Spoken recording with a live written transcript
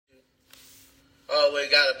Always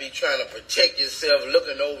gotta be trying to protect yourself,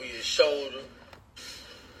 looking over your shoulder.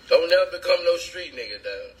 Don't never become no street nigga,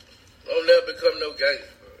 dog. Don't never become no gangster.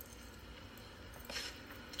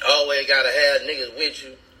 Always gotta have niggas with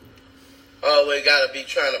you. Always gotta be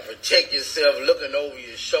trying to protect yourself, looking over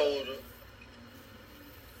your shoulder.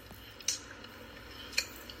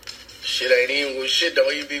 Shit ain't even what shit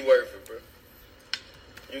don't even be worth it, bro.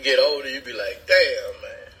 You get older, you be like, damn,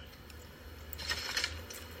 man.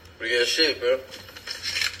 Real shit, bro.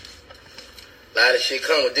 A lot of shit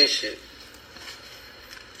come with this shit.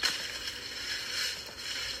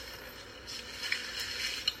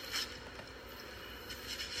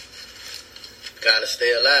 Gotta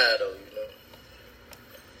stay alive, though, you know.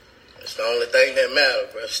 That's the only thing that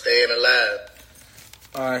matters, bro. Staying alive.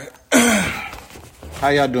 All right. How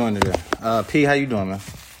y'all doing today? P, how you doing, man?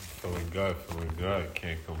 Feeling good.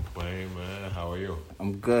 Can't complain, man. How are you?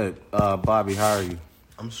 I'm good. Bobby, how are you?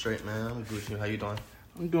 I'm straight, man. I'm good. How you doing?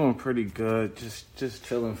 I'm doing pretty good. Just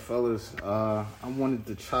chilling, fellas. I wanted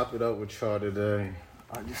to chop it up with y'all today.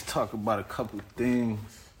 I just talk about a couple things.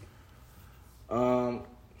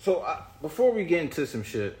 Before we get into some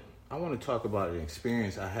shit, I want to talk about an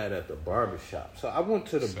experience I had at the barbershop. So I went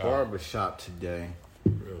to the barbershop today.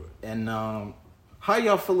 Really? And how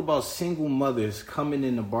y'all feel about single mothers coming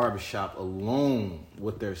in the barbershop alone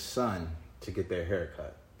with their son to get their hair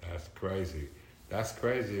cut? That's crazy. That's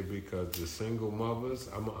crazy because the single mothers,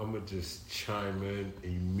 I'm going to just chime in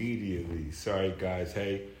immediately. Sorry, guys.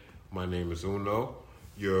 Hey, my name is Uno.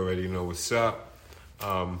 You already know what's up.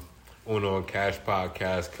 Uno and Cash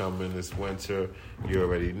podcast coming this winter. You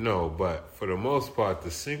already know. But for the most part,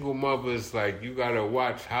 the single mothers, like, you got to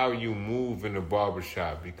watch how you move in the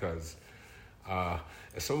barbershop because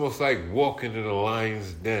it's almost like walking in a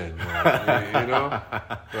lion's den. Like, you know?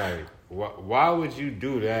 Like, why would you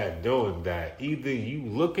do that, doing that? Either you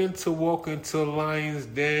looking to walk into a lion's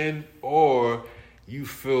den or you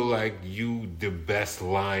feel like you the best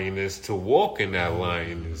lioness to walk in that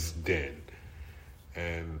lion's den.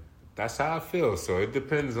 And that's how I feel. So it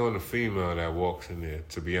depends on the female that walks in there,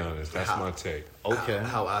 to be honest. That's my take. Okay.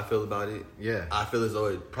 How I feel about it? Yeah. I feel as though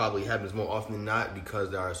it probably happens more often than not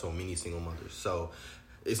because there are so many single mothers. So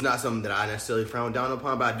it's not something that I necessarily frown down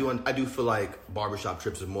upon, but I do feel like barbershop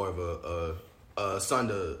trips is more of a son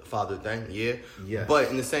to father thing, yeah. Yeah. But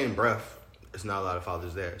in the same breath, it's not a lot of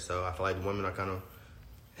fathers there. So I feel like the women are kind of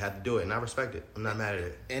have to do it, and I respect it. I'm not mad at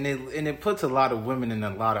it. And it puts a lot of women in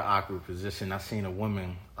a lot of awkward position. I seen a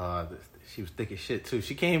woman, she was thick as shit too.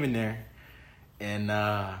 She came in there, and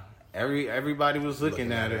everybody was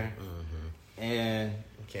looking at her, Mm-hmm. and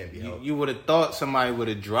Can't be helped. you would have thought somebody would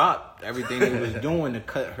have dropped everything they was doing to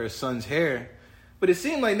cut her son's hair, but it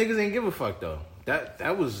seemed like niggas ain't give a fuck though.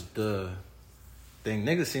 That was the thing.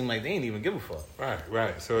 Niggas seem like they ain't even give a fuck.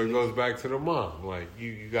 Right. So it goes back to the mom. Like,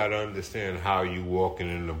 you got to understand how you walking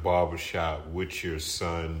in the barbershop with your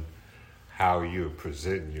son, how you're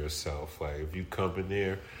presenting yourself. Like, if you come in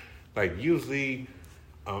there, like, usually,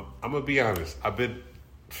 I'm going to be honest,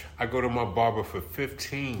 I go to my barber for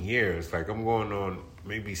 15 years. Like, I'm going on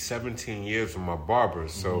maybe 17 years with my barber.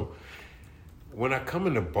 So when I come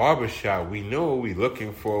in the barbershop, we know what we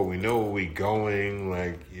looking for. We know where we going.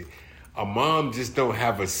 Like, a mom just don't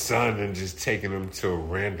have a son and just taking him to a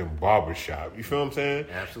random barbershop. You feel what I'm saying?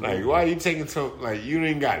 Absolutely. Like, why are you taking like, you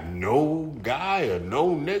ain't got no guy or no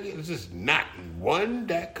nigga? It's just not one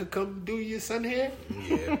that could come do your son hair?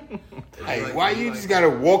 Yeah. Like, why you just gotta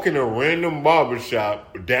walk in a random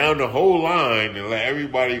barbershop down the whole line and let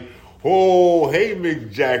everybody, oh, hey,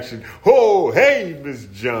 Mick Jackson. Oh, hey, Miss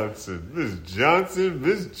Johnson. Miss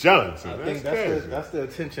Johnson. I think that's the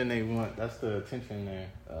attention they want. That's the attention there.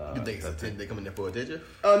 You think they come in there for attention?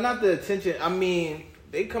 Not the attention. I mean,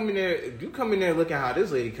 they come in there. You come in there looking how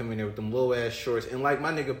this lady come in there with them low ass shorts, and like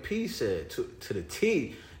my nigga P said, to the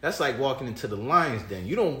T. That's like walking into the lion's den.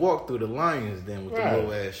 You don't walk through the lion's den with the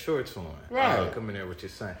low ass shorts on. Right. Come in there with your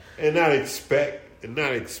son. And not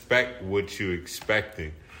expect what you're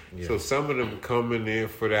expecting. Yeah. So some of them come in there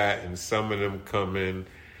for that, and some of them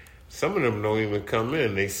don't even come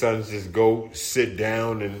in. They sons just go sit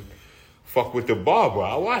down and fuck with the barber.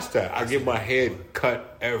 I watch that. I get my head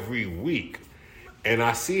cut every week. And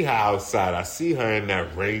I see her outside. I see her in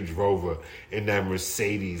that Range Rover, in that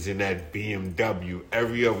Mercedes, in that BMW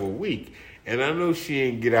every other week. And I know she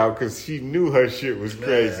ain't get out because she knew her shit was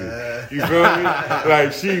crazy. You feel me?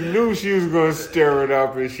 Like, she knew she was going to stir it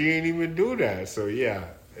up, and she ain't even do that. So, yeah,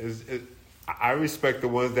 I respect the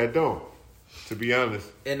ones that don't, to be honest.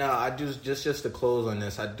 And I just to close on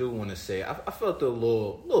this, I do want to say I felt a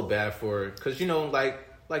little bad for her because, you know,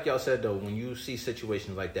 like y'all said though, when you see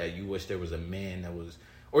situations like that, you wish there was a man that was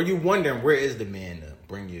Or you wondering where is the man to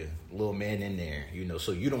bring your little man in there,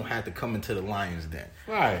 so you don't have to come into the lion's den.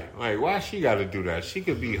 Right. Like, why she got to do that? She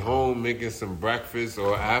could be home making some breakfast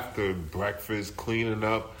or after breakfast cleaning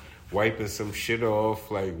up, wiping some shit off.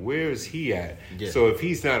 Like, where is he at? Yeah. So if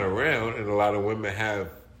he's not around, and a lot of women have,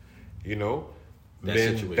 men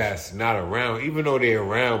situation. That's not around, even though they're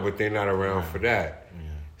around, but they're not around for that.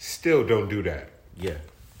 Yeah. Still don't do that. Yeah.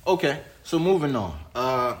 Okay. So moving on.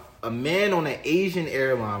 A man on an Asian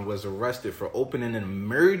airline was arrested for opening an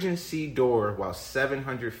emergency door while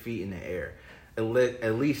 700 feet in the air. At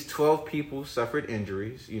least 12 people suffered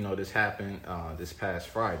injuries. This happened this past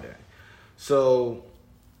Friday. So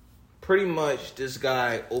pretty much this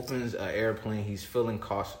guy opens an airplane. He's feeling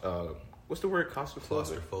what's the word?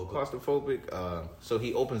 Claustrophobic. So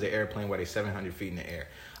he opens the airplane while they're 700 feet in the air.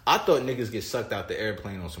 I thought niggas get sucked out the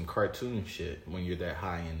airplane on some cartoon shit when you're that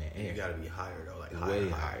high in the air. You gotta be higher though, like way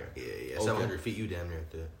higher. Yeah. 700 feet, you damn near at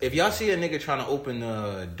the. If y'all see a nigga trying to open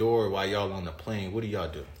the door while y'all on the plane, what do y'all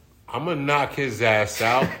do? I'm gonna knock his ass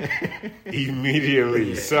out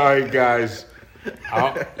immediately. Sorry, guys.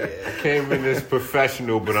 I came in this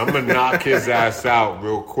professional, but I'm gonna knock his ass out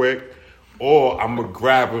real quick. Or I'm gonna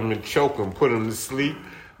grab him and choke him, put him to sleep.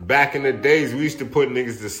 Back in the days, we used to put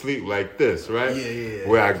niggas to sleep like this, right? Yeah.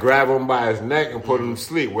 Where I grab him by his neck and put him to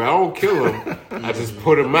sleep. Where I don't kill him, I just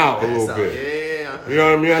put him out a little bit. Yeah. You know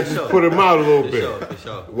what I mean? I just put him out a little bit.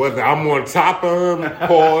 Sure. Whether I'm on top of him,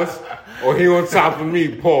 pause, or he on top of me,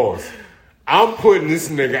 pause. I'm putting this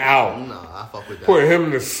nigga out. Nah, I fuck with that. Put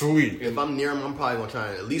him to sleep. If I'm near him, I'm probably gonna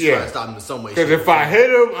try to stop him in some way. Because if I hit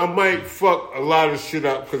him, I might fuck a lot of shit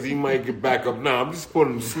up because he might get back up. Nah, I'm just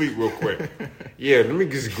putting him to sleep real quick. Yeah, let me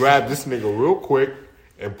just grab this nigga real quick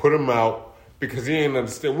and put him out because he ain't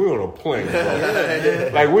understand. We on a plane, bro.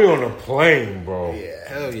 Like, we on a plane, bro. Yeah.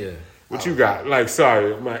 Hell yeah. What you got? Like,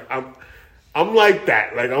 sorry, I'm like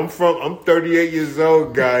that. Like, I'm 38 years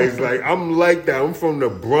old, guys. Like, I'm like that. I'm from the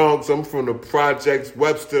Bronx. I'm from the projects,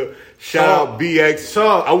 Webster. Shout out BX.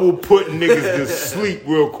 I will put niggas to sleep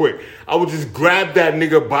real quick. I will just grab that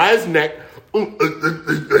nigga by his neck.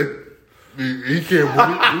 He can't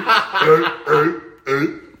move.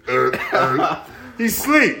 He's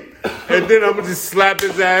sleep. And then I'm going to just slap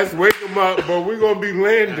his ass, wake him up. But we're going to be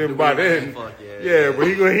landing by then. Yeah, but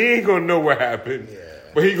he ain't going to know what happened. Yeah.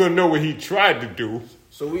 But he gonna know what he tried to do.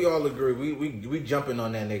 So we all agree. We jumping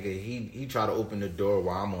on that nigga. He tried to open the door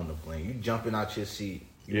while I'm on the plane. You jumping out your seat.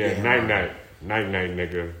 Night,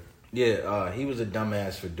 nigga. Yeah, he was a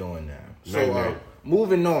dumbass for doing that. So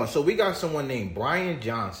moving on. So we got someone named Brian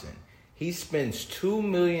Johnson. He spends $2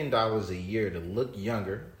 million a year to look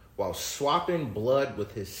younger while swapping blood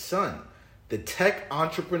with his son. The tech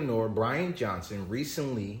entrepreneur Brian Johnson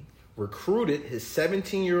recently recruited his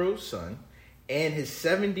 17-year-old son and his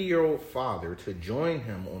 70-year-old father to join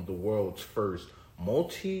him on the world's first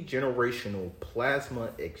multi-generational plasma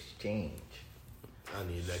exchange. I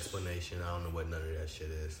need an explanation. I don't know what none of that shit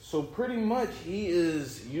is. So pretty much he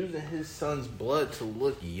is using his son's blood to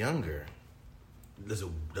look younger. Does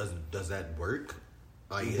that work?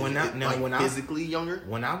 Like, physically younger?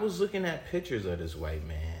 When I was looking at pictures of this white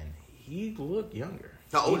man, he looked younger.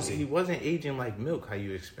 How old is he? He wasn't aging like milk, how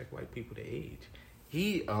you expect white people to age.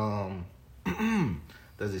 He,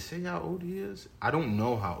 does it say how old he is? I don't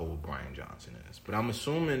know how old Brian Johnson is, but I'm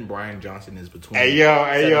assuming Brian Johnson is between. Hey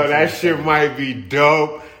yo, that shit might be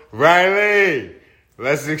dope. Riley,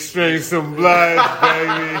 let's exchange some blood,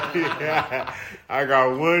 baby. I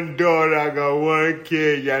got one daughter, I got one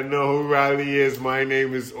kid. Y'all know who Riley is. My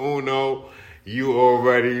name is Uno. You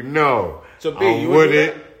already know. So B,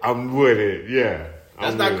 I'm with it. Yeah.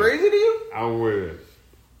 That's not crazy to you? I'm with it.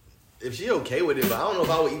 If she okay with it, but I don't know if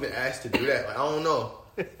I would even ask to do that. Like, I don't know.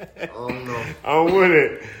 I'm with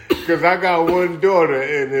it. Because I got one daughter,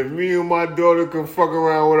 and if me and my daughter can fuck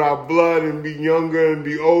around with our blood and be younger and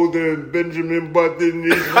be older and Benjamin Button,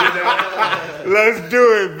 let's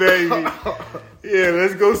do it, baby. Yeah,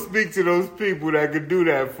 let's go speak to those people that could do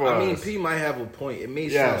that for us. I mean, P might have a point. It may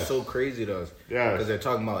sound so crazy to us. Yeah. Because they're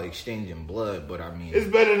talking about exchanging blood, but I mean... It's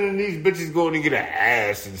better than these bitches going to get an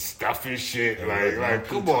ass and stuff and shit. Like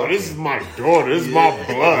come on, this is my daughter. This is my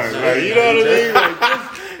blood. Like, you know what I mean?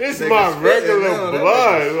 Like, this is my regular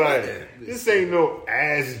blood. Like, this ain't no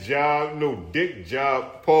ass job, no dick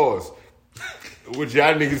job. Pause. What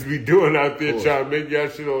y'all niggas be doing out there trying to make y'all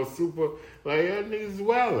shit on super... Like, y'all niggas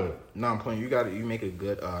wildin'. Nah, I'm playing. You make a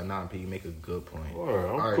good, P, you make a good point. All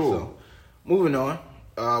right, cool. So, moving on.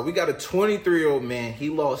 We got a 23-year-old man. He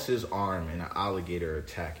lost his arm in an alligator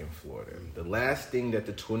attack in Florida. The last thing that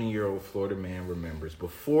the 20-year-old Florida man remembers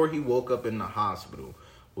before he woke up in the hospital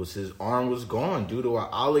was his arm was gone due to an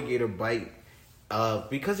alligator bite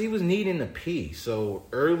Because he was needing to pee. So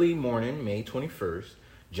early morning, May 21st,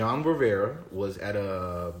 John Rivera was at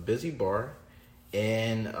a busy bar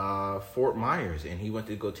in Fort Myers, and he went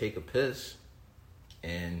to go take a piss,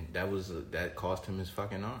 and that cost him his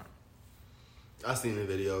fucking arm. I seen the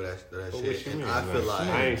video of that What shit. you And mean? I feel like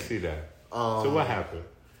I ain't see that. So what happened?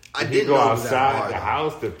 I Did he didn't go know it was at a outside bar, the though.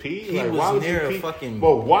 house to pee? He Like, was why was near he a fucking-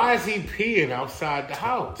 But why is he peeing outside the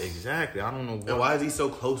house? Exactly. I don't know And why. why is he so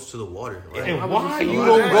close to the water? Like, And Why why was he you so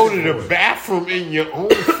don't go aggressive to for the it? bathroom in your own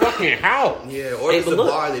fucking house? yeah, or Hey, if it's but a look.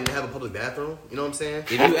 bar, they didn't have a public bathroom. You know what I'm saying?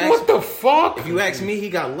 If you What ask, the fuck? if you ask me, he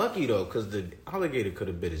got lucky though, because the alligator could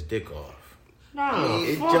have bit his dick off. Nah,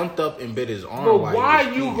 It fuck. jumped up and bit his arm. But while he why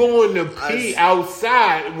was you peeing. going to pee I-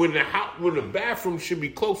 outside when the bathroom should be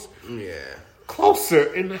closer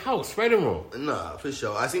in the house, right or wrong? Nah, for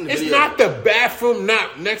sure. I seen the It's video. not the bathroom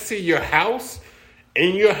not next to your house.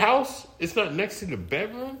 In your house, it's not next to the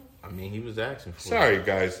bedroom. I mean, he was asking for it. Sorry,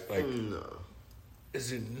 guys. Like, No.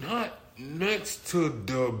 is it not next to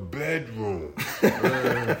the bedroom?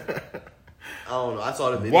 I don't know. I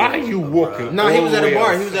saw the video. Why you walking? No, he was at a all the way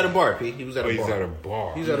bar. He outside? was at a bar, Pete. He was at Oh, a he's bar. at a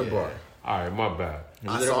bar. He was at a bar. All right, my bad.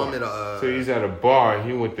 I saw him at So he's at a bar and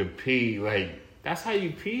he went to pee. Like, that's how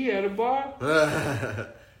you pee at a bar? a.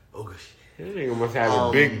 Oh gosh. That nigga must have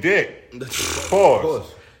a big dick.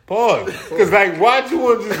 Pause. Pause. Because, like, why'd you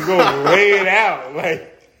want to just go lay it out? Like,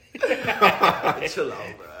 Chill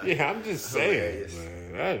out, bro. yeah, I'm just saying, Hilarious.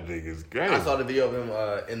 man. That nigga's great. I saw the video of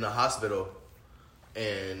him in the hospital,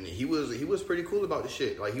 and he was pretty cool about the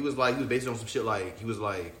shit. Like he was based on some shit. Like he was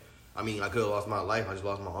like, I mean, I could have lost my life. I just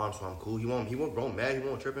lost my arm, so I'm cool. He won't grown mad. He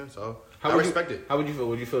won't tripping. So I respect it. How would you feel?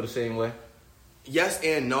 Would you feel the same way? Yes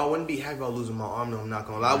and no. I wouldn't be happy about losing my arm. No, I'm not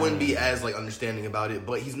gonna lie. I wouldn't be as like understanding about it.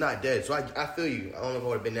 But he's not dead, so I feel you. I don't know if I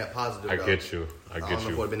would have been that positive. I though. get you. I don't get know if you.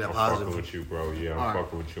 it would've been that I'm positive. fucking with you, bro. Yeah, I'm All right.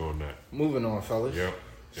 fucking with you on that. Moving on, fellas. Yep.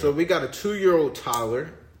 So we got a 2-year-old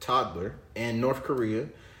toddler in North Korea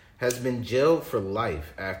has been jailed for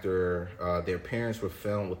life after their parents were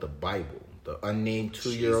found with a Bible. The unnamed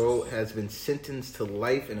 2-year-old has been sentenced to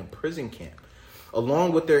life in a prison camp,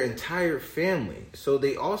 along with their entire family. So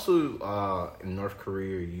they also, in North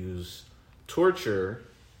Korea, use torture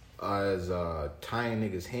as tying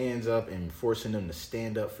niggas' hands up and forcing them to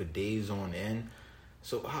stand up for days on end.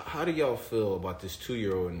 So how do y'all feel about this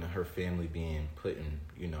 2-year-old and her family being put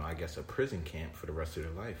in, I guess a prison camp for the rest of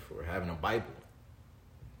their life for having a Bible?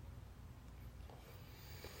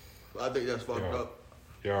 I think that's fucked up.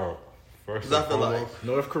 Yo, first 'Cause I and feel like- foremost,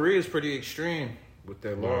 North Korea is pretty extreme with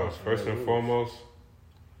their laws. first and foremost,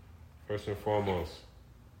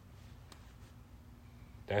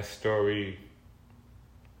 that story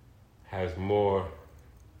has more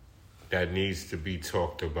that needs to be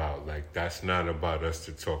talked about. Like, that's not about us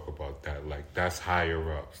to talk about that. Like, that's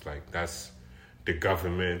higher ups. Like, that's the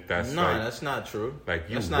government. That's No, like, that's not true. like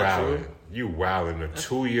you that's not wilding. true. You wilding. A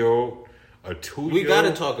 2-year-old. We got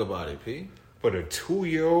to talk about it, P. But a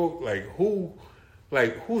 2-year-old,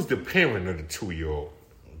 who's the parent of the 2-year-old?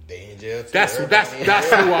 They in jail. Too. That's Everybody in who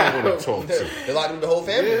jail. I want to talk to. They locked up the whole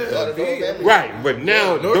family. They locked up the whole family. Right, but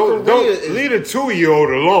now North don't Korea is- leave a 2-year-old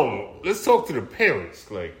alone. Let's talk to the parents.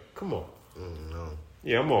 Like, come on. No.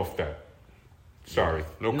 Yeah, I'm off that. Sorry,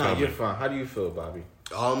 no No, comment. you're fine. How do you feel, Bobby?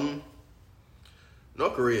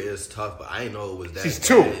 North Korea is tough, but I didn't know it was that. He's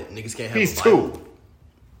bad. 2. Niggas can't have He's a Bible. 2.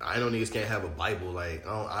 I know niggas can't have a Bible. Like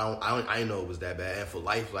I didn't know it was that bad. And for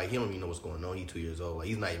life, like he don't even know what's going on. He's 2 years old. Like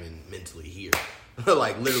he's not even mentally here.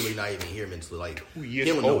 Like literally not even here mentally. Like 2 he years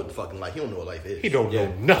don't know old. what the fucking life. He don't know what life is. He don't know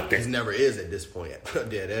He nothing. never is at this point.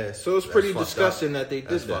 Dead ass. So it's That's pretty fucked disgusting up. that they did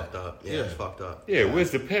That's that. fucked up. Yeah, Yeah. it's fucked up. Yeah, where's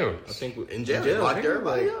the parents? I think In jail. Locked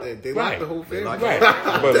everybody up. They Right. locked the whole family. locked-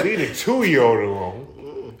 Right, but leave the 2-year-old alone.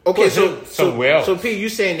 Okay, Put so him somewhere else. So P, you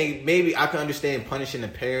saying they maybe I can understand punishing the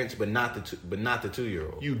parents, but not the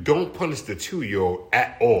 2-year-old. You don't punish the 2-year-old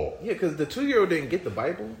at all. Yeah, because the 2-year-old didn't get the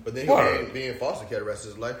Bible. But then Word. he'll be in foster care the rest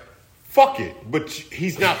of his life. Fuck it. But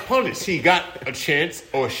he's not punished. He got a chance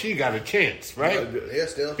or she got a chance, right? Yeah,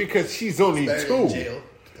 still. Because she's only Better than 2. jail,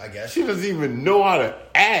 I guess. She doesn't even know how to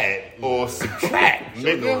add or subtract. She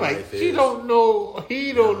don't know Nigga, what like life she is. don't know.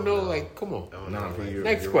 He don't know. Like, come on. Nah, P, you're,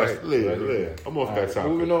 Next you're question. right. Live, You're live. right. I'm off All that right,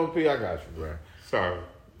 topic. Moving on, P, I got you, bro. Sorry,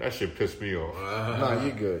 that shit pissed me off. Nah,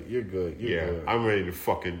 you're good. You're good. You're Yeah, good. I'm ready to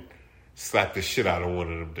fucking slap the shit out of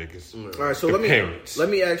one of them niggas. All right, so The let parents.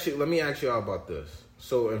 me ask you all about this.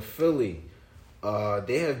 So in Philly,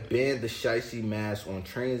 they have banned the shiesty mask on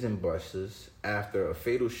trains and buses after a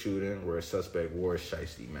fatal shooting where a suspect wore a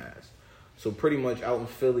shiesty mask. So pretty much out in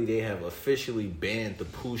Philly, they have officially banned the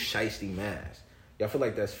Pooh shiesty mask. Y'all feel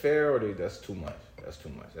like that's fair or that's too much? That's too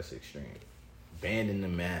much. That's extreme. Banning the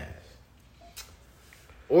mask.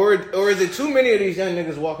 Or is it too many of these young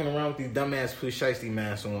niggas walking around with these dumbass Pooh Shiesty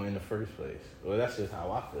masks on in the first place? Well, that's just how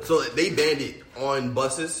I feel. So they banned it on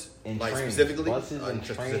buses, and like trains. specifically? Buses and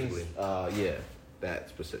trains. Specifically. Yeah, that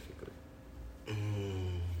specifically.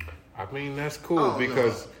 I mean, that's cool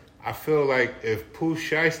because I feel like if Pooh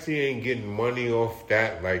Shiesty ain't getting money off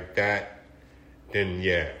that like that, then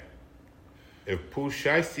yeah. If Pooh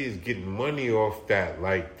Shiesty is getting money off that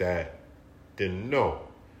like that, then no.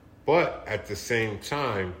 But at the same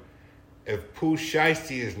time, if Pooh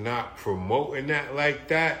Shiesty is not promoting that like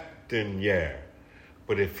that, then yeah.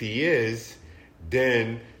 But if he is,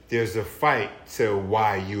 then there's a fight to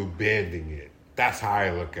why you abandoning it. That's how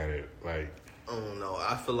I look at it. Like, I don't know.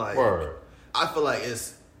 I feel like word.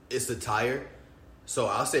 it's attire. So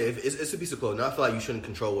I'll say if it's a piece of clothing. I feel like you shouldn't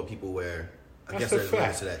control what people wear. I guess there's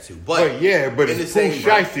limits to that too. But it's Pooh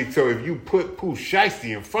Shiesty. So if you put Pooh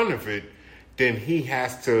Shiesty in front of it, then he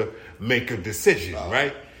has to make a decision,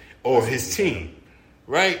 right? Or his team,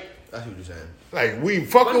 right? That's what you're saying. Like, we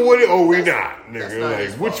fucking with it or we not, nigga. Not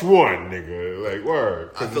like, which one, nigga? Like,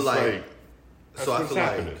 word. I feel like that's so I what's feel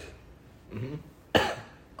happening. like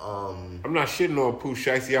I'm not shitting on Pooh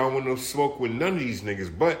Shiesty. I don't want no smoke with none of these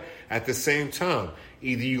niggas. But at the same time,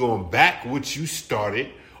 either you gonna back what you started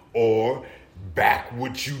or back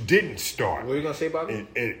what you didn't start. What are you gonna say about it?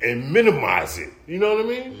 And minimize it. You know what I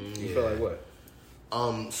mean? You feel like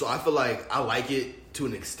what? So I feel like I like it to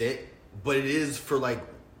an extent, but it is for like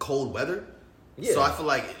cold weather. Yeah. So I feel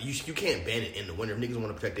like you can't ban it in the winter. If niggas want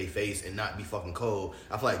to protect their face and not be fucking cold,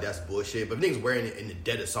 I feel like that's bullshit. But if niggas wearing it in the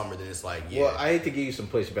dead of summer, then it's like, yeah. Well, I hate to give you some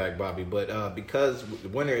pushback, Bobby, but because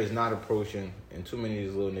winter is not approaching and too many of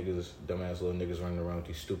these little niggas, dumbass little niggas running around with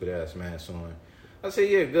these stupid ass masks on, I say,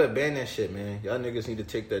 yeah, good, ban that shit, man. Y'all niggas need to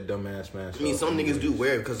take that dumbass mask I mean, off some anyways. niggas do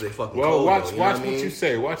wear it because they fucking Well, cold. watch though, what I mean? you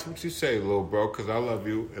say. Watch what you say, little bro, because I love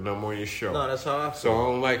you and I'm on your show. No, that's how I feel. So I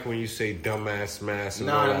don't like when you say dumbass mask and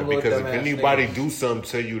Nah, all that, them little because if dumbass anybody niggas. do something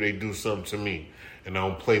to you, they do something to me, and I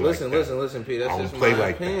don't play Listen, like that. listen, Pete. That's I don't just play my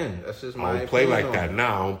like opinion. that. That's just I my don't play opinion like that. on it.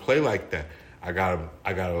 Nah, I don't play like that. I got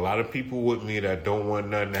a lot of people with me that don't want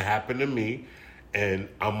nothing to happen to me, and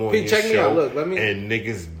I'm on Pete, your check show. me out. Look, let me- and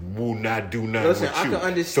niggas will not do nothing Listen, with I you. can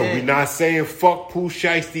understand- So we not saying fuck Pooh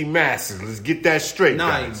Shiesty masses. Let's get that straight, Nah,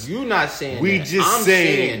 guys. you not saying We that. just I'm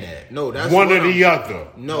saying that. No, that's one what or the other.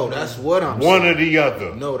 No, that's what I'm One saying. or the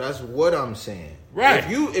other. No, that's what I'm saying. Right.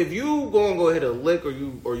 If you gonna go hit a lick or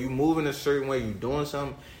you moving a certain way, you doing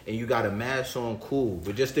something, and you got a mask on, cool.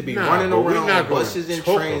 But just to be Nah, running but we around not on gonna buses and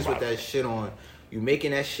talk trains with about that shit on, you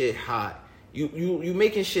making that shit hot. You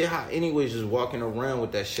making shit hot anyways, just walking around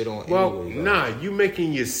with that shit on. Well, anyway, nah, you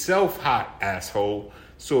making yourself hot, asshole.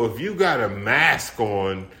 So if you got a mask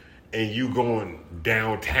on and you going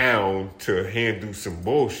downtown to handle some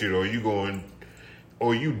bullshit, or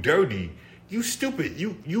you dirty, you stupid.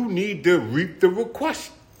 You need to reap the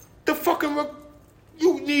request.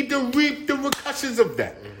 You need to reap the repercussions of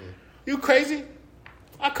that. You crazy?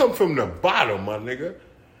 I come from the bottom, my nigga.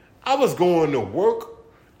 I was going to work.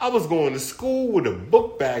 I was going to school with a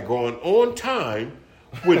book bag on time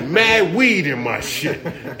with mad weed in my shit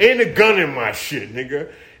and a gun in my shit,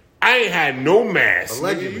 nigga. I ain't had no mask. Nigga.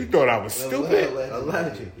 Allegedly. You thought I was stupid?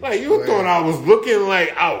 Allegedly. Like, you thought I was looking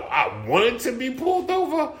like I wanted to be pulled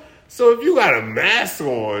over? So if you got a mask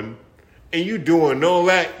on and you doing all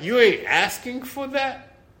that, you ain't asking for that?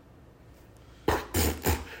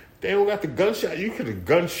 They don't got the gunshot. You could have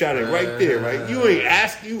gunshot it right there, right? You ain't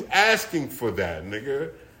asking for that,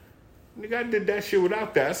 nigga. Nigga, I did that shit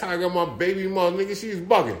without that. That's how I got my baby mom, nigga. She's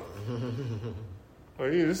bugging. Oh,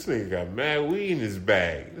 yeah, this nigga got mad weed in his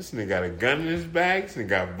bag. This nigga got a gun in his bag. This nigga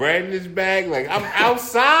got bread in his bag. Like, I'm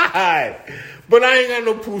outside. But I ain't got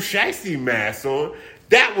no Pooh Shiesty mask on.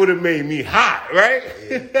 That would have made me hot, right?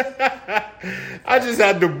 I just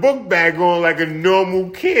had the book bag on like a normal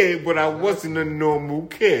kid, but I wasn't a normal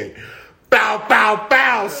kid. Bow, bow,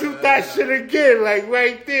 bow. Shoot that shit again, like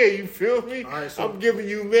right there. You feel me? All right, so- I'm giving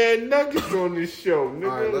you mad nuggets on this show,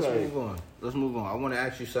 nigga. All right, let's like, move on. I want to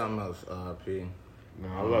ask you something else, P.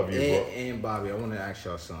 Nah, I love you, bro. And Bobby, I want to ask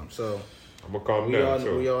y'all something. So I'm gonna calm down,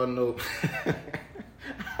 too. we all know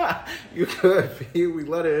you could be. We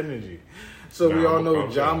love the energy. So we all know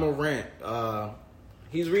Ja Morant.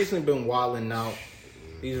 He's recently been wilding out.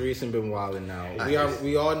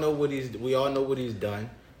 We all know what he's done.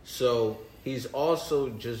 So he's also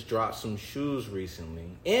just dropped some shoes recently,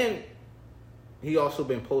 and he also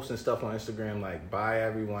been posting stuff on Instagram like, "Bye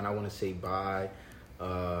everyone, I want to say bye.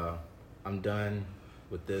 I'm done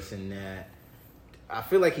with this and that." I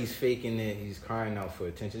feel like he's faking it. He's crying out for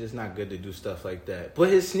attention. It's not good to do stuff like that. But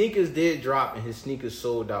his sneakers did drop, and his sneakers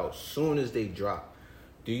sold out soon as they dropped.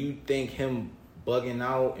 Do you think him bugging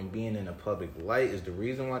out and being in a public light is the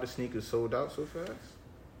reason why the sneakers sold out so fast?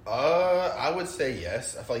 I would say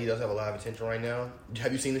yes. I feel like he does have a lot of attention right now.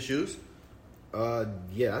 Have you seen the shoes?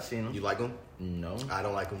 Yeah, I seen them. You like them? No. I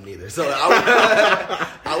don't like them neither. So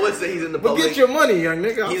I would say he's in the But public. get your money, young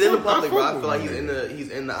nigga. He's in the public, bro. I feel like he's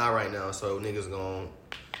in the eye right now. So niggas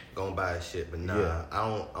gonna buy his shit. But nah, Yeah. I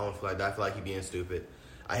don't feel like that. I feel like he being stupid.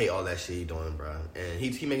 I hate all that shit he doing, bro. And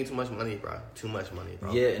he making too much money, bro. Too much money,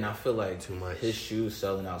 bro. Yeah, and I feel like Too much. his shoes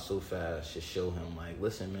selling out so fast should show him like,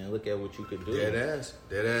 listen, man, look at what you could do. Dead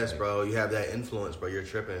ass, bro. You have that influence, bro. You're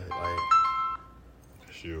tripping. Like,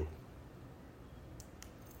 It's you.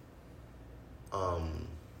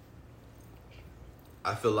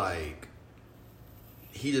 I feel like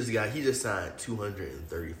he just signed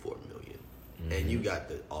 $234 million, and you got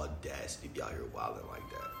the audacity to be out here wilding like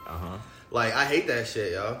that. Like, I hate that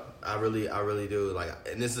shit, yo. I really do. Like,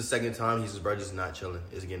 and this is the second time he's just not chilling.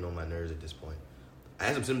 It's getting on my nerves at this point. I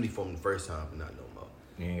had some sympathy for him the first time, but not no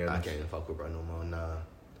more. I can't even fuck with bro no more. Nah.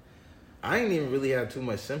 I ain't even really have too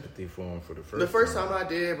much sympathy for him for the first. The first time I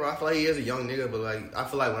did, bro, I feel like he is a young nigga, but like I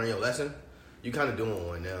feel like learning your lesson. You kind of doing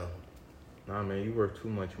one now. Nah, man, you work too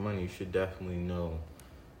much money. You should definitely know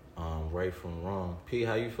right from wrong. P,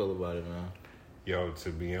 how you feel about it, man? Yo, to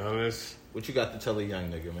be honest, What you got to tell a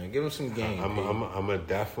young nigga, man? Give him some game. I'm gonna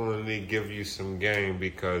definitely give you some game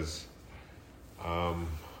because,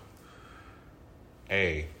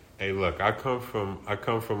 hey, look, I come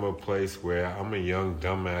from a place where I'm a young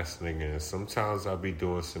dumbass nigga, and sometimes I be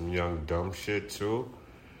doing some young dumb shit too,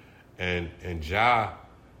 and Ja,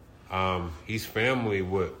 he's family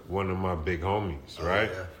with one of my big homies, right?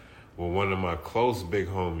 Yeah. Well, one of my close big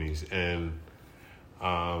homies, and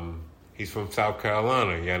he's from South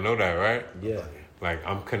Carolina. Y'all know that, right? Yeah. Like,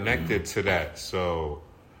 I'm connected to that. So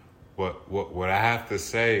what I have to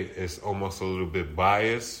say is almost a little bit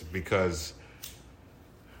biased because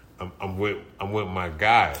I'm with my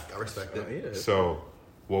guy. I respect it. Yeah. So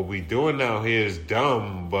what we doing now here is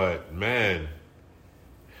dumb, but man,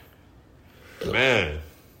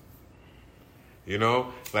 you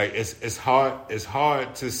know, like it's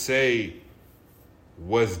hard to say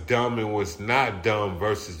what's dumb and what's not dumb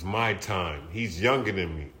versus my time. He's younger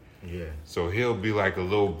than me. Yeah. So he'll be like a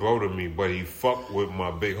little bro to me, but he fuck with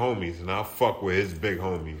my big homies, and I fuck with his big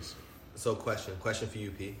homies. So question for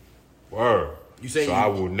you, P. Word. You say so you- I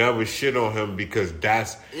will never shit on him because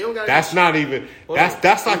that's You don't gotta that's get- not even Hold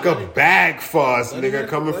that's on. like a bag for us, Let me nigga, ask-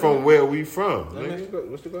 coming let from me- where we from. Let me Nigga. ask you,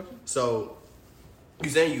 what's the question? So you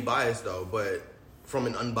saying you biased though, but from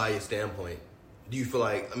an unbiased standpoint, do you feel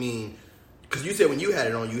like? I mean, because you said when you had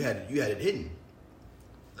it on, you had it hidden.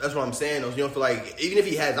 That's what I'm saying. Though. You don't feel like even if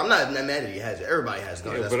he has, I'm not mad that he has it. Everybody has it.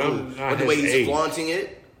 Yeah, That's but cool. I'm not But the way his he's age. flaunting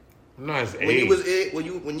it. I'm not his When age. you was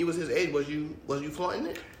his age, was you flaunting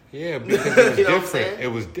it? Yeah, because it was You know what I'm different. saying?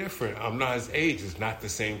 It was different. I'm not his age. It's not the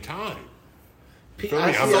same time. You P, feel me?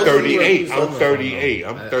 I I'm see- 38. I I'm see- 38.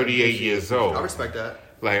 I'm I 38 see- years old. I respect that.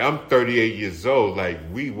 Like, I'm 38 years old. Like,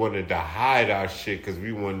 we wanted to hide our shit because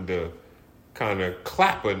we wanted to kind of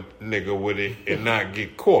clap a nigga with it and not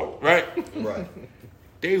get caught, right? Right.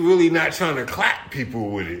 They really not trying to clap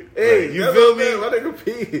people with it. Hey, Like, you that's feel what I'm me? saying, my nigga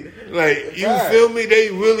P. Like, you Right. feel me?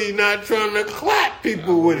 They really not trying to clap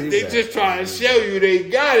people with it. believe They that. just trying to show you they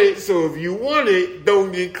got it, so if you want it,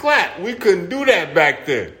 don't get clapped. We couldn't do that back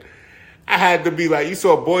then. I had to be like, you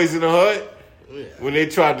saw Boys in the Hood? Yeah. When they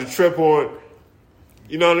tried to trip on,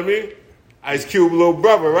 you know what I mean? Ice Cube little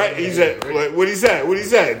brother, right? He said, like, what he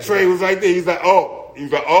said? Trey was like that. He's like, oh.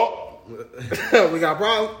 He's like, oh. We got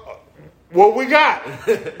problems. What we got?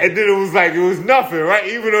 And then it was like, it was nothing, right?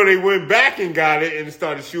 Even though they went back and got it and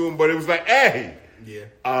started shooting, but it was like, hey,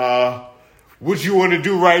 Yeah. what you want to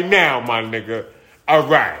do right now, my nigga? All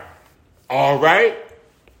right.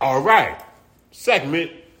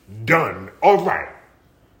 Segment done. All right.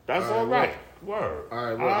 That's all right. Word. All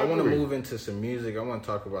right, well, I want to agree. move into some music. I want to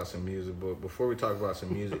talk about some music, but before we talk about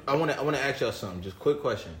some music, I want to ask y'all something. Just quick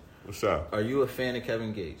question: What's up? Are you a fan of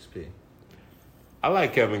Kevin Gates, P? I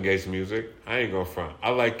like Kevin Gates' music. I ain't gonna front.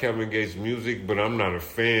 I like Kevin Gates' music, but I'm not a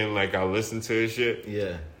fan. Like, I listen to his shit.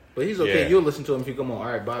 Yeah, but he's okay. Yeah. You'll listen to him if you come on.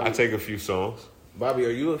 All right, Bobby. I take a few songs. Bobby,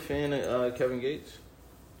 are you a fan of Kevin Gates?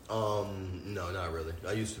 No, not really.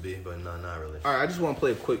 I used to be, but no, not really. All right, I just want to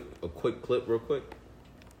play a quick clip, real quick.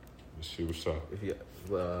 Let's see what's up. If you,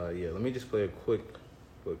 yeah, let me just play a quick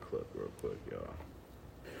clip, real quick, y'all.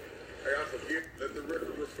 Hey, I forget, let the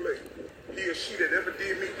record reflect. He or she that ever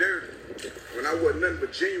did me dirty when I wasn't nothing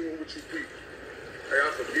but genuine with you people. Hey, I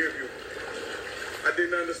forgive you. I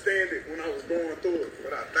didn't understand it when I was going through it,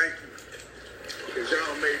 but I thank you. Because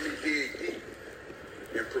y'all made me dig deep.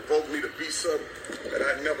 and provoke me to be something that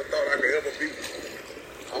I never thought I could ever be,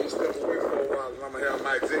 I'm going to step away for a while and I'm going to have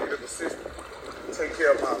my executive assistant take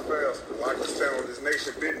care of my affairs so I can stand on this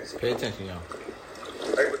nation business. Pay attention, y'all.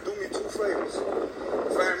 Hey, but do me 2 favors.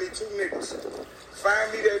 Find me 2 niggas.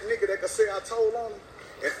 Find me that nigga that can say I told on him,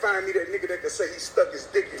 and find me that nigga that can say he stuck his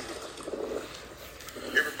dick in me.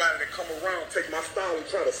 Everybody that come around take my style and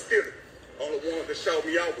try to steal it. Only one that showed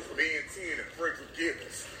me out was Ben 10 and Frank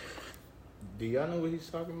Forgiveness. Do y'all know what he's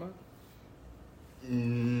talking about?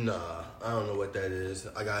 Nah, I don't know what that is.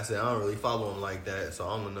 Like I said, I don't really follow him like that, so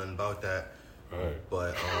I don't know nothing about that. Right.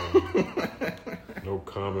 But No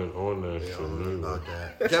comment on that yeah, shit. I don't know Either. about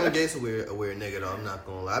that. Kevin Gates a weird nigga though. I'm not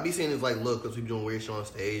gonna lie. I be seeing his like look because we be doing weird shit on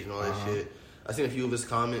stage and all that shit. I seen a few of his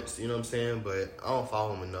comments. You know what I'm saying? But I don't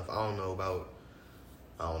follow him enough. I don't know about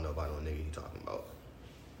no nigga he talking about.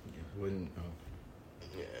 Wouldn't.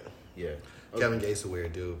 Yeah. Yeah. Kevin Gates a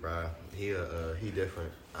weird dude, bro. He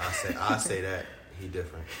different. I say that he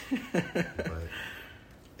different. But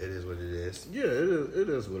it is what it is. Yeah, it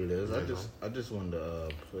is what it is. I just wanted to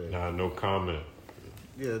play. Nah, no comment.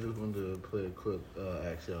 Yeah, I just wanted to play a clip.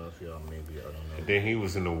 Ask y'all if y'all maybe I don't know. And then he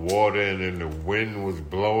was in the water, and then the wind was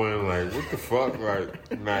blowing. Like, what the fuck?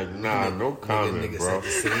 Like, nah, no comment, Nigga bro. set the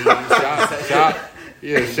scene.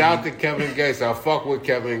 Shout out to Kevin Gates. I fuck with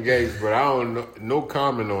Kevin Gates, but I don't know. No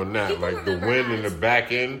comment on that. Like the wind in the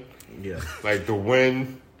back end. Yeah. Like the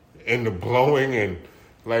wind and the blowing, and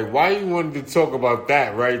like, why you wanted to talk about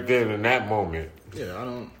that right then in that moment? Yeah, I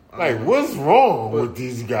don't. Like, what's wrong with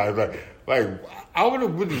these guys? Like I would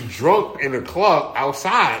have been drunk in a club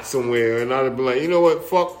outside somewhere, and I'd have been like, you know what,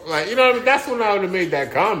 fuck, like, you know what I mean? That's when I would have made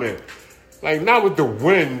that comment. Like, not with the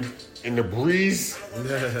wind and the breeze.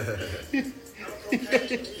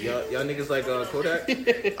 Y'all niggas like Kodak?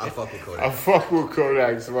 I fuck with Kodak. I fuck with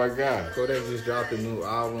Kodak. It's my guy. Kodak just dropped a new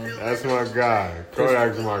album. That's my guy.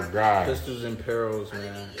 Kodak's my guy. Pistols and Perils,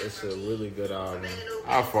 man. It's a really good album.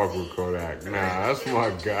 I fuck with Kodak. Nah, that's my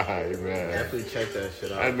guy, man. Definitely check that shit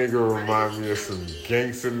That out. nigga remind me of some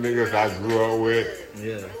gangster niggas I grew up with.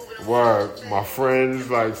 Yeah. Word, my friends,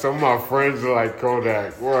 like, some of my friends are like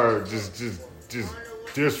Kodak. Word, just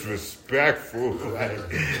disrespectful. Like,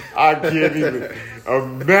 I can't even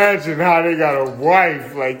imagine how they got a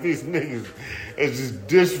wife. Like, these niggas is just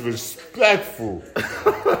disrespectful.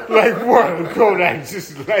 Like, what? Kodak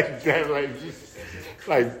just like that.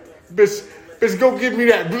 Bitch, go give me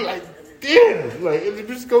that. Be like, damn. Like,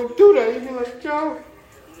 bitch, go do that. You be like, yo,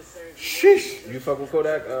 sheesh. You fuck with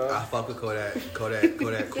Kodak? I fuck with Kodak.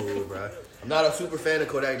 Kodak cool, bro. I'm not a super fan of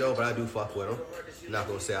Kodak though, but I do fuck with him. I'm not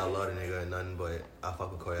gonna say I love the nigga or nothing, but I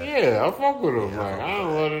fuck with Kodak. Yeah, I fuck with him. Yeah, Like, I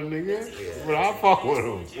don't love the nigga, Yeah. but I fuck with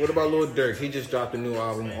him. What about Lil Durk? He just dropped a new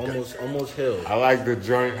album, Almost Hill. I like the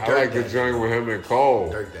joint. I like the joint with him and Cole.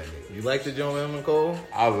 Dirk that nigga. You like the joint with him and Cole?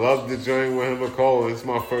 I love the joint with him and Cole. It's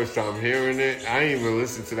my first time hearing it. I ain't even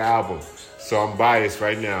listened to the album, so I'm biased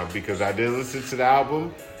right now because I didn't listen to the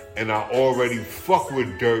album, and I already fuck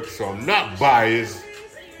with Dirk, so I'm not biased.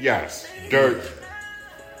 Yes, Dirk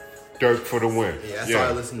for the win. Yeah, that's why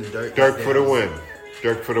I listen to Dirk. Dirk for the win.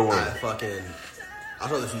 Dirk for the win. I started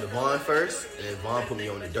listening to Vaughn first, and then Vaughn put me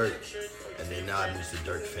on to Dirk. And then now I'm just a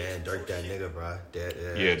Dirk fan. Dirk that nigga, bro.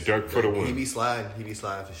 Yeah, Dirk for the win. He be sliding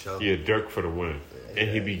for sure. Yeah, Dirk for the win. And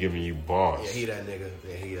he be giving you bars. Yeah, he that nigga.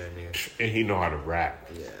 And he know how to rap.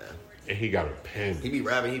 Yeah. And he got a pen. He be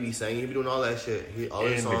rapping, he be singing, he be doing all that shit. All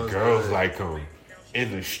his And the songs girls are- like him.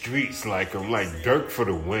 In the streets like him. Like Dirk for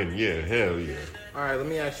the win. Yeah, hell yeah. All right, let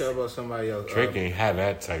me ask y'all about somebody else. Drake ain't have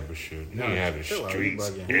that type of shit. He Nah, ain't have the chill out, streets.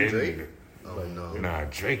 you bugging. in Drake? it. Oh no. Nah,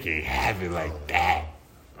 Drake ain't have it like that.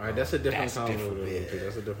 All right, that's a different That's convo. different, P.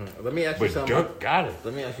 That's a different. Let me ask you But something. Dirk got it.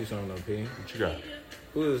 Let me ask you something, though, P. What you got?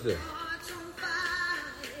 Who is this?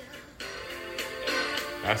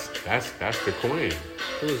 That's the queen.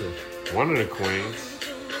 Who is this? One of the queens.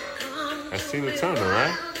 That's Tina Turner,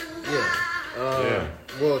 right? Yeah. Yeah.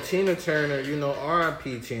 Well, Tina Turner, you know,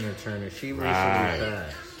 R.I.P. Tina Turner. She recently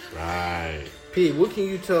passed. Right. P, what can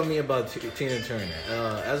you tell me about Tina Turner?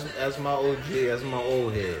 As my OG, as my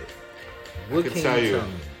old head. What can can tell you you. tell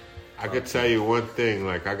me? I could tell you one thing.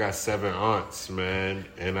 Like, I got 7 aunts, man.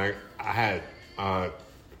 And I had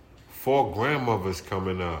 4 grandmothers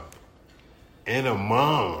coming up. And a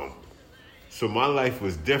mom. So my life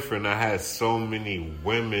was different. I had so many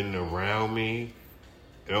women around me.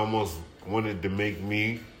 It almost wanted to make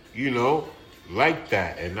me, you know, like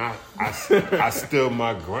that. And I stood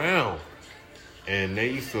my ground. And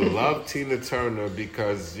they used to love Tina Turner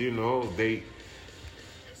because, you know,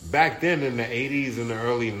 back then in the 80s and the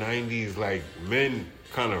early 90s, like, men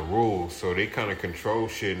kind of ruled. So they kind of control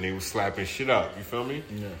shit and they was slapping shit up. You feel me?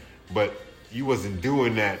 Yeah. But you wasn't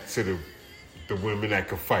doing that to the women that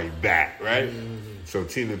could fight back, right? So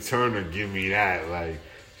Tina Turner give me that, like,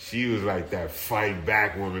 she was like that fight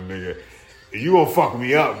back woman, nigga. You gonna fuck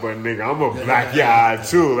me up, but nigga, I'm a black guy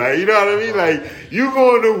too. Like, you know what I mean? Like, you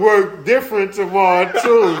going to work different tomorrow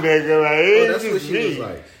too, nigga. Like, it's that's just what she me. was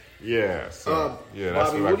like. Yeah, so yeah, that's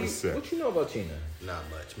Bobby, what I can say. what you know about Tina? Not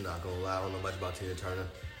much. I'm not gonna lie. I don't know much about Tina Turner.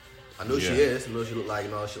 I know she Yeah. is. I know she look like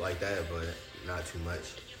and all shit like that, but not too much.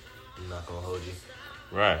 I'm not gonna hold you.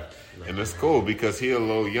 Right. And it's cool because he a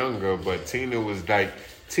little younger, but Tina was like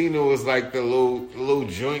the little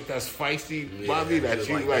joint that's feisty, Yeah, Bobby, that just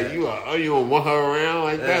you like like that. you don't want her around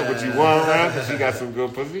like that, but you want her around because she got some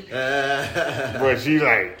good pussy. But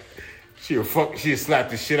she'll slap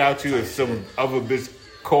the shit out you if some other bitch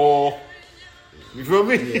call. You feel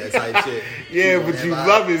me? Yeah, type shit. Yeah, She but on you that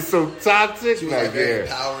love vibe. it so toxic. She was Like, like very yeah.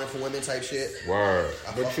 empowering for women type shit. Word.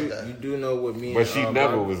 I But fuck you with that. you do know what me But and she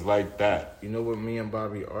never Bobby, was like that. You know what me and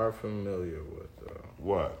Bobby are familiar with, though?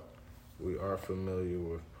 What? We are familiar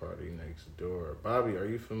with Party Next Door. Bobby, are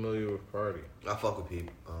you familiar with Party? I fuck with P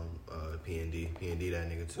and D that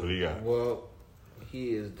nigga too. What do you got? Well, he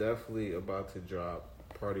is definitely about to drop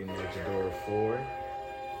Party Next Door 4.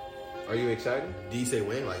 Are you excited? Did he say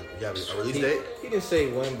when? Like, you have a release He, date? he didn't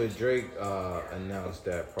say when, but Drake announced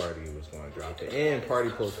that Party was going to drop it. And Party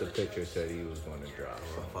posted a picture, said he was going to drop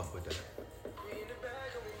I it. fuck with that.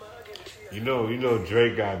 You know,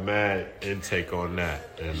 Drake got mad intake on that,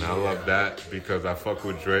 and I love that because I fuck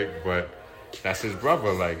with Drake, but that's his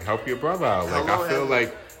brother. Like, help your brother out. How Like, I long feel has-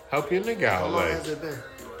 like help your nigga How out. long Like, has it been?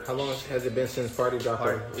 How long has it been since Party dropped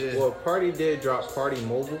Party, it? yeah. Well, Party did drop Party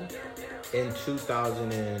Mobile in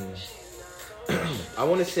 2000 and I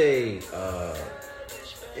want to say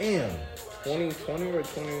 2020 or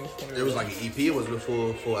 2020. It was like an EP. It was a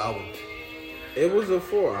full album. It was a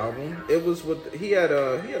 4 album. It was with he had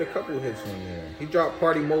a couple of hits on there. He dropped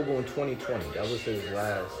Party Mobile in 2020. That was his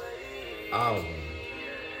last album.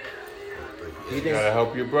 He you gotta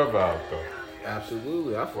help your brother out though.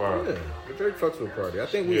 Absolutely. Wow. Yeah. But Drake fucks with Party. I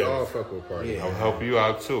think we Yeah. all fuck with Party. Yeah. I'll help you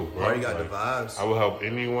out too. Bro. Party got Like, the vibes. I will help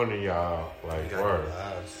any one of y'all out. Like, Got word. the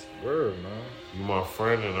vibes. Word, man. You my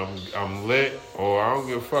friend, and I'm lit, or I don't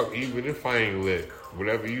give a fuck. Even if I ain't lit,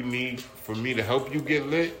 whatever you need for me to help you get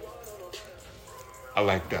lit, I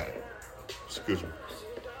like that. Excuse me.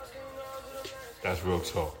 That's real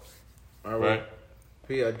talk, All right? right.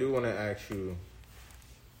 P, I do want to ask you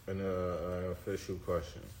an official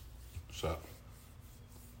question. What's up?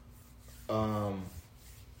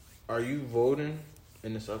 Are you voting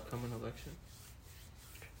in this upcoming election?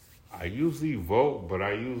 I usually vote, but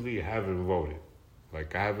I usually haven't voted.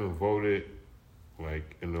 Like, I haven't voted,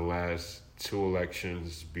 like, in the last 2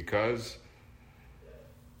 elections because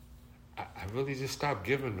I really just stopped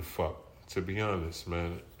giving a fuck, to be honest,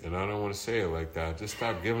 man. And I don't want to say it like that. I just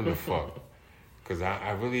stopped giving a fuck. Because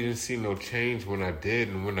I really didn't see no change when I did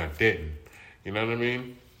and when I didn't. You know what I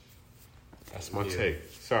mean? That's my take.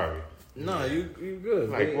 Sorry. No, you good.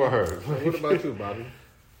 Like, Wait, word. What about you, Bobby?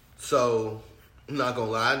 So, I'm not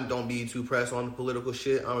gonna lie, I don't be too pressed on the political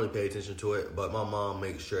shit. I don't really pay attention to it, but my mom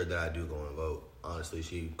makes sure that I do go and vote. Honestly,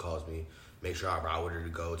 she calls me, make sure I ride with her to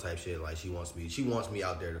go type shit. Like, she wants me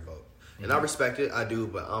out there to vote. And I respect it, I do,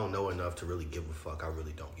 but I don't know enough to really give a fuck. I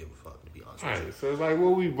really don't give a fuck, to be honest with you. Right, so it's like,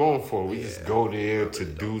 what we born for? We just Yeah, go there I to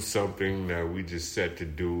really do something that we just set to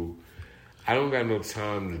do. I don't got no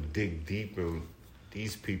time to dig deep in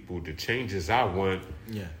these people. The changes I want,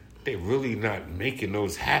 Yeah. they really not making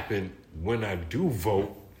those happen when I do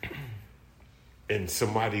vote and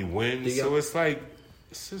somebody wins. So it's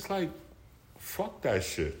just like, fuck that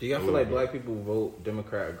shit. Do y'all feel like black people vote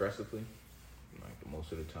Democrat aggressively? Like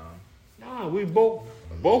most of the time? Nah, we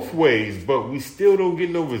both ways, but we still don't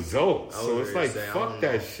get no results. I So was it's ready like, to say, I fuck don't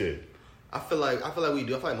that know. shit. I feel like we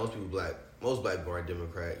do. I feel like most black people are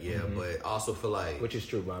Democrat, yeah, but I also feel like, Which is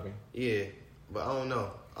true, Bobby. yeah, but I don't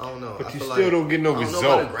know. But I you feel still don't get no I don't know about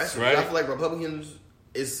results, aggressive. right? I feel like Republicans,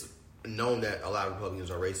 it's known that a lot of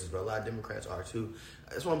Republicans are racist, but a lot of Democrats are too.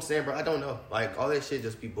 That's what I'm saying, bro. I don't know. Like, all that shit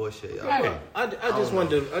just be bullshit. Y'all. Right. I just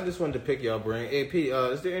wanted to pick y'all brain. Hey, P,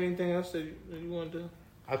 is there anything else that you wanted to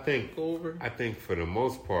I think go over? I think for the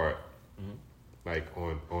most part, like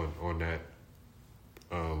on that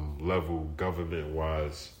level, government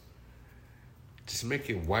wise, just make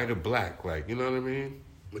it white or black. Like, you know what I mean?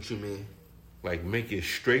 What you mean? Like, make it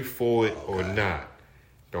straightforward or not.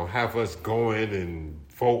 Don't have us going and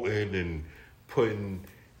voting and putting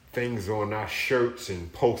things on our shirts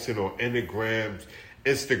and posting on Instagrams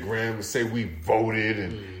Instagram and say we voted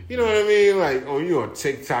and you know what I mean? Like, oh, you on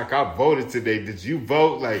TikTok, I voted today. Did you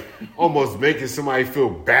vote? Like, almost making somebody feel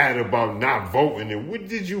bad about not voting. And what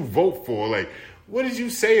did you vote for? Like, what did you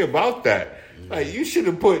say about that? Like, you should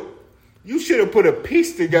have put a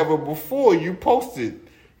piece together before you posted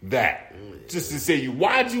that. Just to say,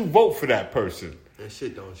 why'd you vote for that person? That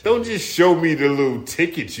shit don't show. Don't just show me the little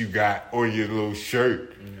ticket you got on your little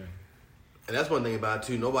shirt. And that's one thing about it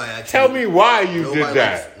too. Nobody actually tell me why you did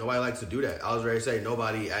that. Nobody likes to do that. I was ready to say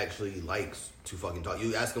nobody actually likes to fucking talk.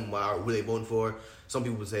 You ask them who they voting for. Some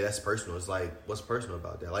people would say that's personal. It's like, what's personal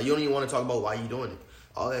about that? Like, you don't even want to talk about why you doing it.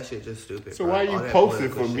 All that shit just stupid. So bro. why you All that posting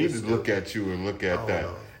political for me shit to is look stupid. at you and look at that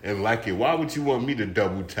know. and like it? Why would you want me to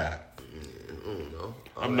double tap? I don't know.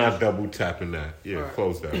 I'm not double tapping that. Yeah,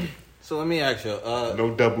 close that. So let me ask you,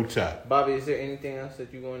 No double tap. Bobby, is there anything else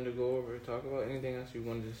that you wanted to go over or talk about? Anything else you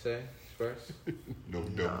wanted to say first? No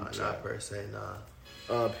double tap. Not per se,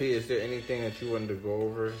 nah. P, is there anything that you wanted to go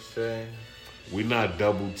over, say? We not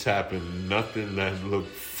double tapping nothing that look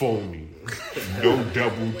phony. No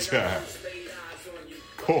double tap.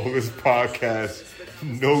 Call this podcast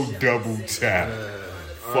No Double Tap.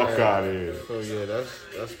 Fuck out of here. So yeah,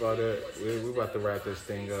 that's about it. We about to wrap this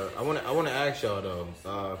thing up. I wanna ask y'all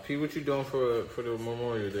though, P, what you doing for the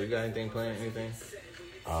memorial? Do you got anything planned? Anything?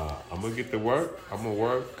 I'm gonna get to work. I'm gonna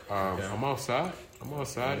work. I'm outside.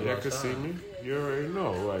 Y'all can see me. You already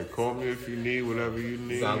know. Like, call me if you need whatever you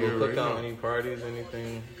need. You got You go already cook out know. any parties?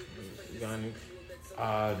 Anything? You got any?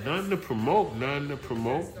 Nothing to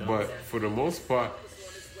promote. But for the most part,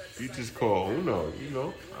 you just call Uno. You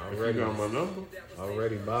know, if Already. you got my number.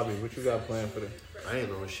 Already, Bobby. What you got planned for the? I ain't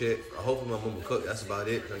doing shit. Hopefully my mom will cook. That's about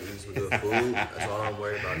it. Trying to eat some good food. That's all I'm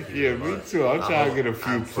worried about. Yeah, me too. I'm trying to get a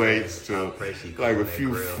few I'm praying- plates I'm too, praying she cook like on a that few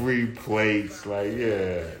grill. free plates. Like,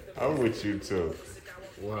 yeah, I'm with you too.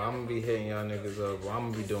 Well, I'm gonna be hitting y'all niggas up. Well,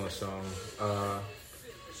 I'm gonna be doing something.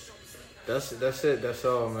 That's it. That's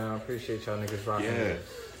all, man. I appreciate y'all niggas rocking. Yeah. This.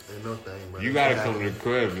 Ain't no thing, bro. You gotta come to the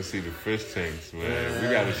crib and see the fish tanks, man. We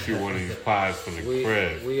gotta shoot one of these pies from the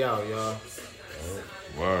crib. We out, y'all.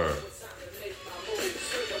 Word.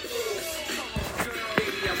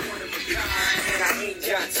 I ain't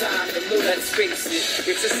got time to move, let's face it.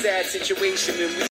 It's a sad situation and we